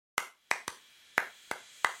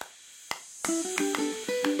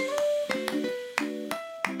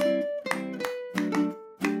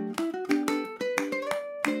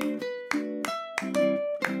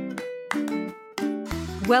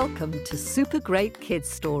Welcome to Super Great Kids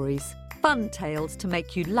Stories, fun tales to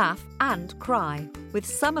make you laugh and cry, with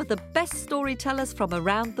some of the best storytellers from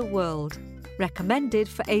around the world. Recommended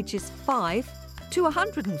for ages 5 to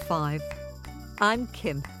 105. I'm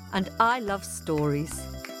Kim, and I love stories.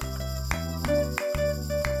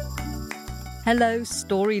 Hello,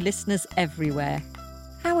 story listeners everywhere.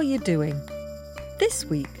 How are you doing? This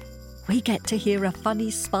week, we get to hear a funny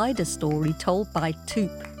spider story told by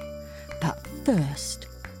Toop. But first,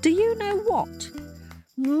 do you know what?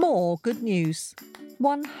 More good news.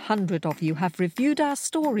 100 of you have reviewed our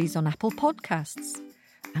stories on Apple Podcasts.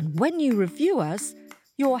 And when you review us,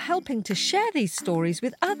 you're helping to share these stories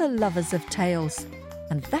with other lovers of tales.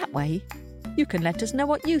 And that way, you can let us know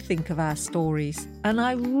what you think of our stories. And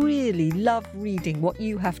I really love reading what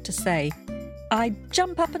you have to say. I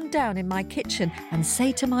jump up and down in my kitchen and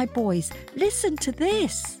say to my boys, listen to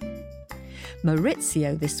this.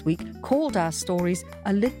 Maurizio this week called our stories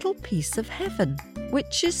a little piece of heaven,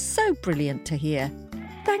 which is so brilliant to hear.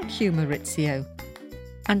 Thank you, Maurizio.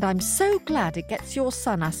 And I'm so glad it gets your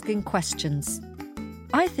son asking questions.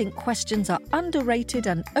 I think questions are underrated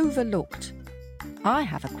and overlooked. I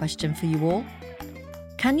have a question for you all.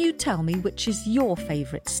 Can you tell me which is your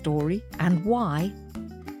favourite story and why?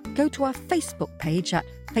 Go to our Facebook page at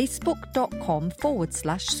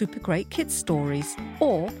facebook.com/supergreatkidsstories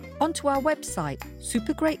or onto our website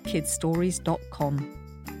supergreatkidsstories.com.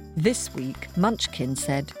 This week, Munchkin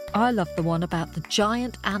said, I love the one about the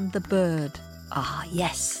giant and the bird. Ah,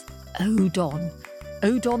 yes, Odon.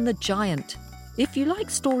 Odon the giant. If you like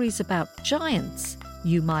stories about giants,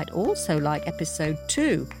 you might also like episode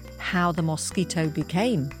 2, How the Mosquito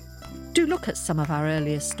Became. Do look at some of our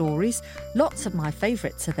earlier stories. Lots of my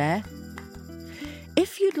favourites are there.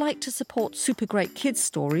 If you'd like to support Super Great Kids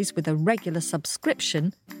Stories with a regular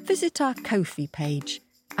subscription, visit our Ko-fi page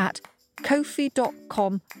at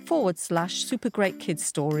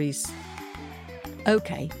kofi.com/supergreatkidsstories.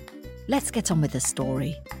 OK, let's get on with the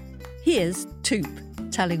story. Here's Toop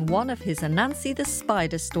telling one of his Anansi the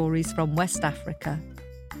Spider stories from West Africa.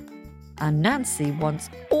 Anansi wants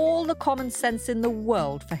all the common sense in the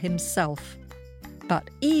world for himself. But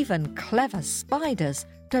even clever spiders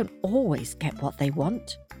don't always get what they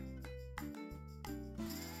want.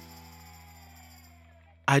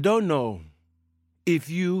 I don't know if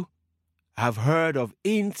you have heard of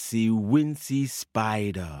Incy Wincy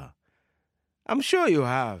Spider. I'm sure you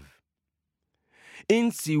have.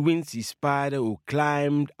 Incy Wincy Spider who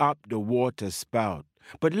climbed up the water spout.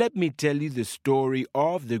 But let me tell you the story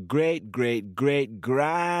of the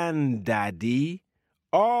great-great-great-granddaddy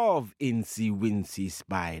of Incy Wincy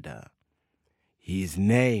Spider. His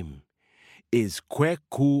name is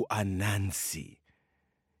Kweku Anansi.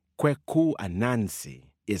 Kweku Anansi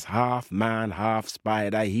is half man, half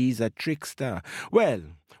spider. He's a trickster. Well,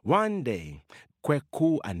 one day,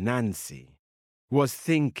 Kweku Anansi was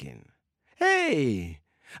thinking, hey,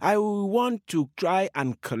 I want to try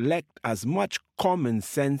and collect as much common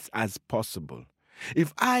sense as possible.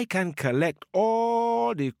 If I can collect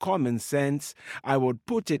all the common sense, I would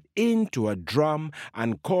put it into a drum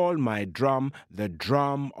and call my drum the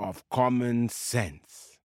drum of common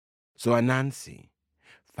sense. So Anansi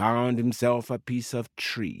found himself a piece of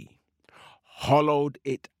tree, hollowed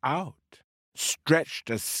it out,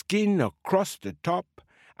 stretched a skin across the top,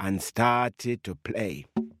 and started to play.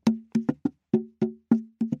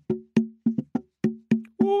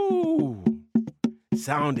 Ooh,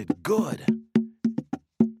 sounded good.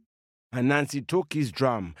 Anansi took his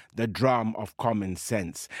drum, the drum of common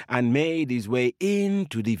sense, and made his way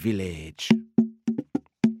into the village.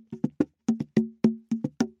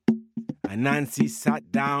 Anansi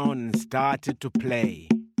sat down and started to play.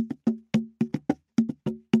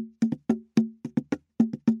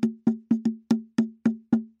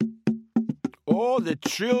 All the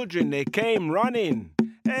children, they came running.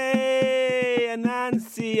 Hey,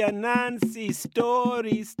 Anansi, Anansi,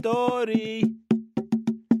 story, story.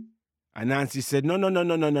 Anansi said, No.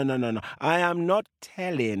 I am not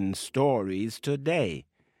telling stories today.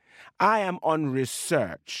 I am on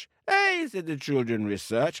research. Hey, said the children,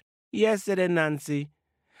 research? Yes, said Anansi.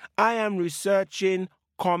 I am researching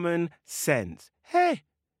common sense. Hey,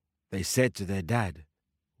 they said to their dad,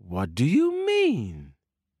 what do you mean?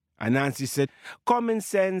 Anansi said, common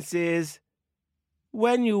sense is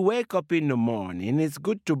when you wake up in the morning, it's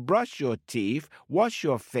good to brush your teeth, wash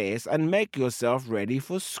your face, and make yourself ready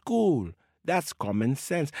for school. That's common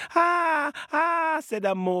sense. said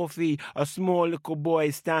a Morphy, a small little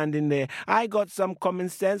boy standing there. I got some common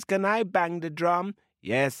sense. Can I bang the drum?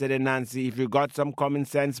 Yes, said Anansi. If you got some common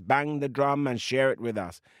sense, bang the drum and share it with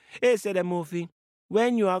us. Hey, said a Morphy,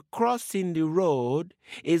 when you are crossing the road,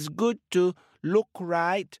 it's good to look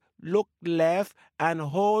right, look left, and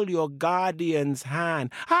hold your guardian's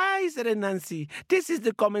hand. Hi, said Anansi. This is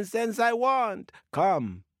the common sense I want.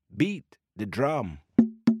 Come, beat the drum.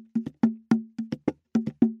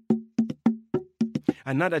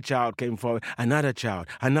 Another child came forward, another child,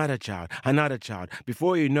 another child, another child.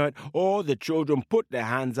 Before you know it, all the children put their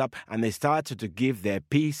hands up and they started to give their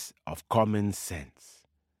piece of common sense.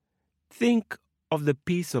 Think of the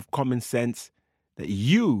piece of common sense that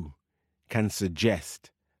you can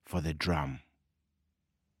suggest for the drum.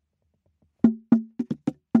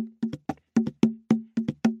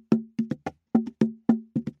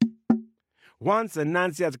 Once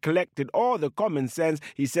Anansi had collected all the common sense,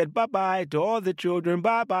 he said bye-bye to all the children,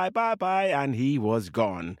 bye-bye, bye-bye, and he was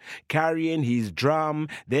gone. Carrying his drum,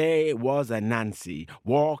 there was Anansi,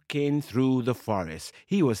 walking through the forest.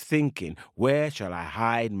 He was thinking, where shall I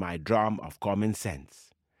hide my drum of common sense?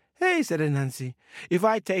 Hey, said Anansi, if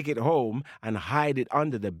I take it home and hide it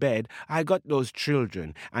under the bed, I got those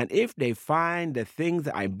children, and if they find the things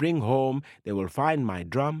that I bring home, they will find my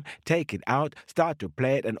drum, take it out, start to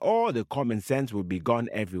play it, and all the common sense will be gone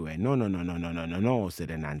everywhere. No, said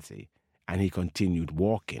Anansi, and he continued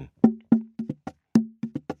walking.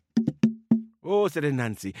 Oh, said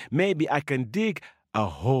Anansi, maybe I can dig a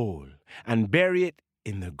hole and bury it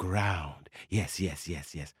in the ground. Yes.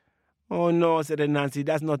 Oh, no, said Anansi,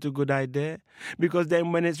 that's not a good idea. Because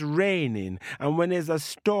then when it's raining and when there's a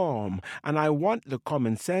storm and I want the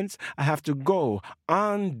common sense, I have to go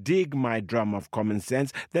undig my drum of common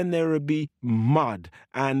sense. Then there will be mud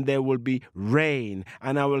and there will be rain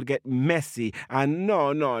and I will get messy. And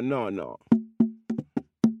no.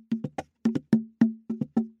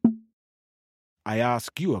 I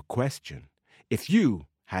ask you a question. If you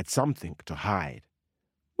had something to hide,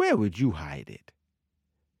 where would you hide it?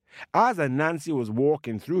 As Anansi was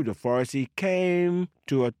walking through the forest, he came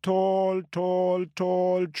to a tall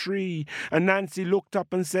tree. Anansi looked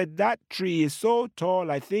up and said, that tree is so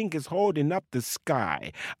tall I think it's holding up the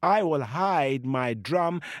sky. I will hide my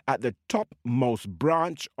drum at the topmost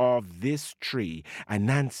branch of this tree.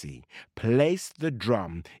 Anansi placed the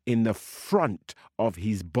drum in the front of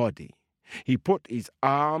his body. He put his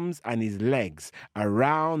arms and his legs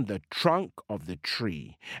around the trunk of the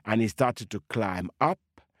tree, and he started to climb up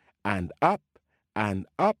and up and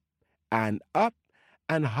up and up,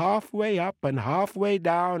 and halfway up and halfway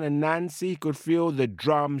down, Anansi could feel the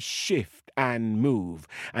drum shift and move,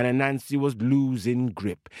 and Anansi was losing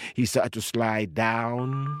grip. He started to slide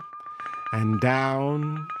down and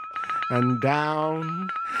down and down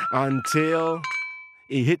until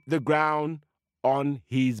he hit the ground on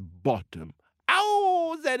his bottom.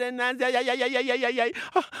 Ow, said Anansi.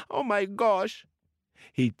 Oh my gosh.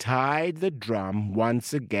 He tied the drum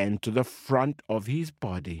once again to the front of his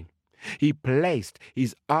body. He placed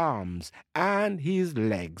his arms and his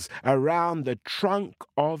legs around the trunk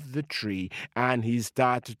of the tree, and he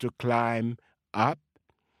started to climb up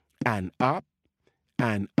and up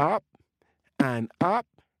and up and up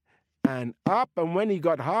and up. And when he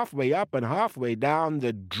got halfway up and halfway down,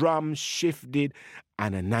 the drum shifted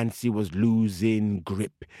and Anansi was losing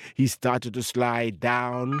grip. He started to slide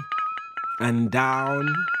down and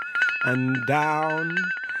down and down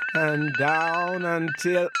and down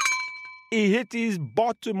until he hit his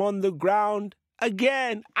bottom on the ground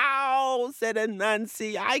again. Ow, said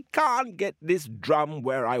Anansi, I can't get this drum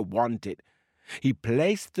where I want it. He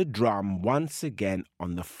placed the drum once again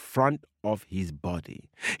on the front of his body.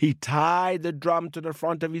 He tied the drum to the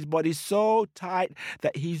front of his body so tight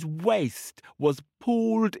that his waist was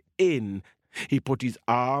pulled in. He put his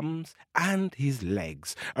arms and his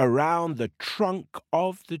legs around the trunk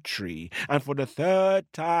of the tree, and for the third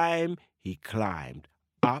time he climbed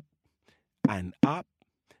up and up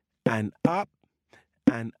and up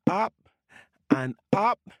and up and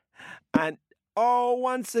up, and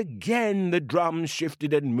once again the drum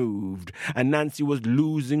shifted and moved, and Anansi was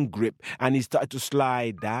losing grip, and he started to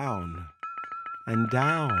slide down and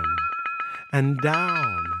down and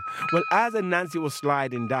down. Well, as Anansi was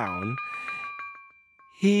sliding down,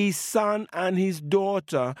 his son and his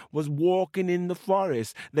daughter was walking in the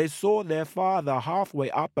forest. They saw their father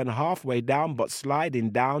halfway up and halfway down, but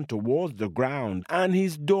sliding down towards the ground. And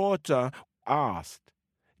his daughter asked,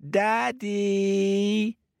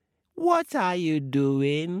 Daddy, what are you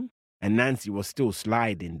doing? And Anansi was still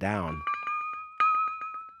sliding down.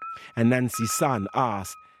 And Anansi's son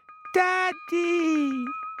asked, Daddy,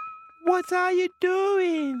 What are you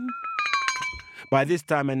doing? By this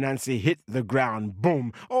time, Anansi hit the ground.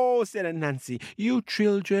 Boom! Oh, said Anansi, you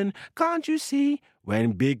children, can't you see?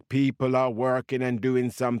 When big people are working and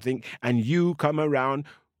doing something and you come around,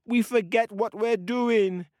 we forget what we're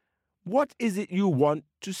doing. What is it you want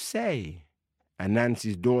to say?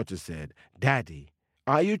 Anansi's daughter said, Daddy,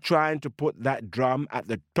 are you trying to put that drum at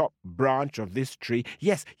the top branch of this tree?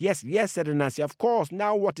 Yes, said Anansi. Of course.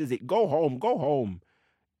 Now what is it? Go home, go home.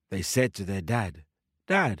 They said to their dad,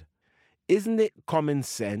 Dad, isn't it common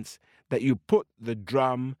sense that you put the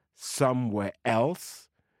drum somewhere else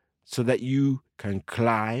so that you can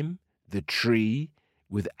climb the tree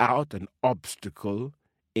without an obstacle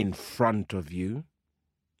in front of you?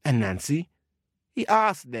 Anansi, he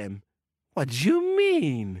asked them, What do you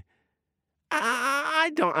mean?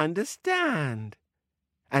 I don't understand.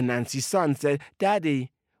 Anansi's son said,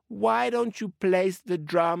 Daddy, why don't you place the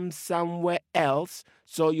drum somewhere else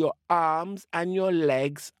so your arms and your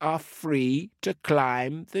legs are free to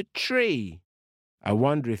climb the tree? I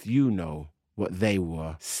wonder if you know what they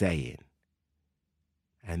were saying.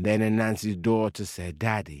 And then Anansi's daughter said,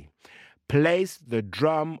 Daddy, place the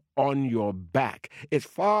drum on your back. It's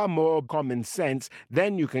far more common sense.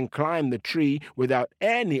 Then you can climb the tree without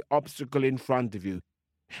any obstacle in front of you.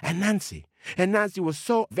 And Nancy was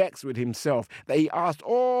so vexed with himself that he asked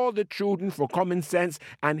all the children for common sense,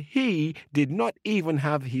 and he did not even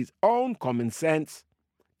have his own common sense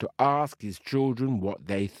to ask his children what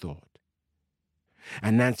they thought.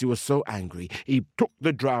 And Nancy was so angry, he took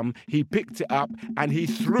the drum, he picked it up, and he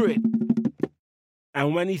threw it.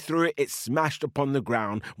 And when he threw it, it smashed upon the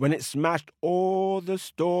ground. When it smashed, all the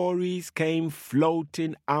stories came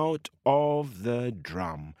floating out of the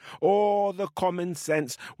drum. All the common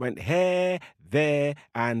sense went here, there,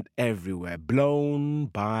 and everywhere, blown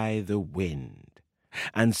by the wind,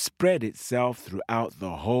 and spread itself throughout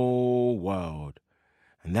the whole world.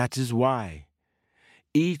 And that is why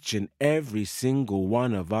each and every single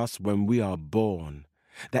one of us, when we are born,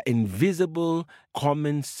 that invisible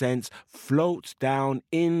common sense floats down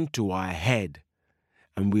into our head,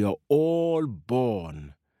 and we are all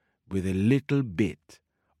born with a little bit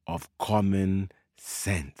of common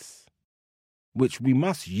sense, which we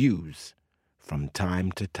must use from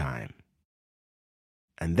time to time.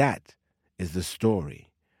 And that is the story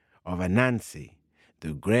of Anansi,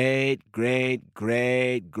 the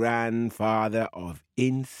great-great-great-grandfather of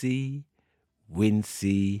Incy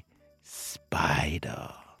Wincy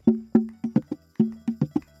Spider.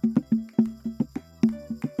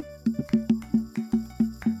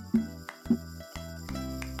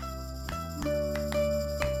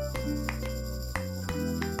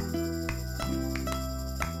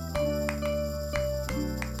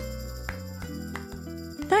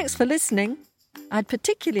 Thanks for listening. I'd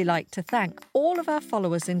particularly like to thank all of our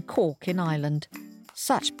followers in Cork in Ireland.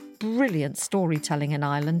 Such brilliant storytelling in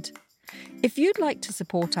Ireland. If you'd like to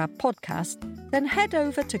support our podcast, then head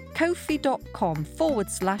over to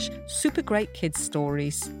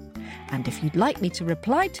kofi.com/supergreatkidsstories. And if you'd like me to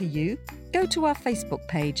reply to you, go to our Facebook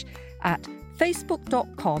page at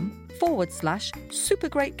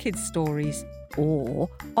facebook.com/supergreatkidsstories or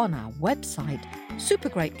on our website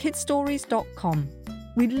supergreatkidsstories.com.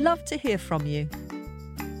 We'd love to hear from you.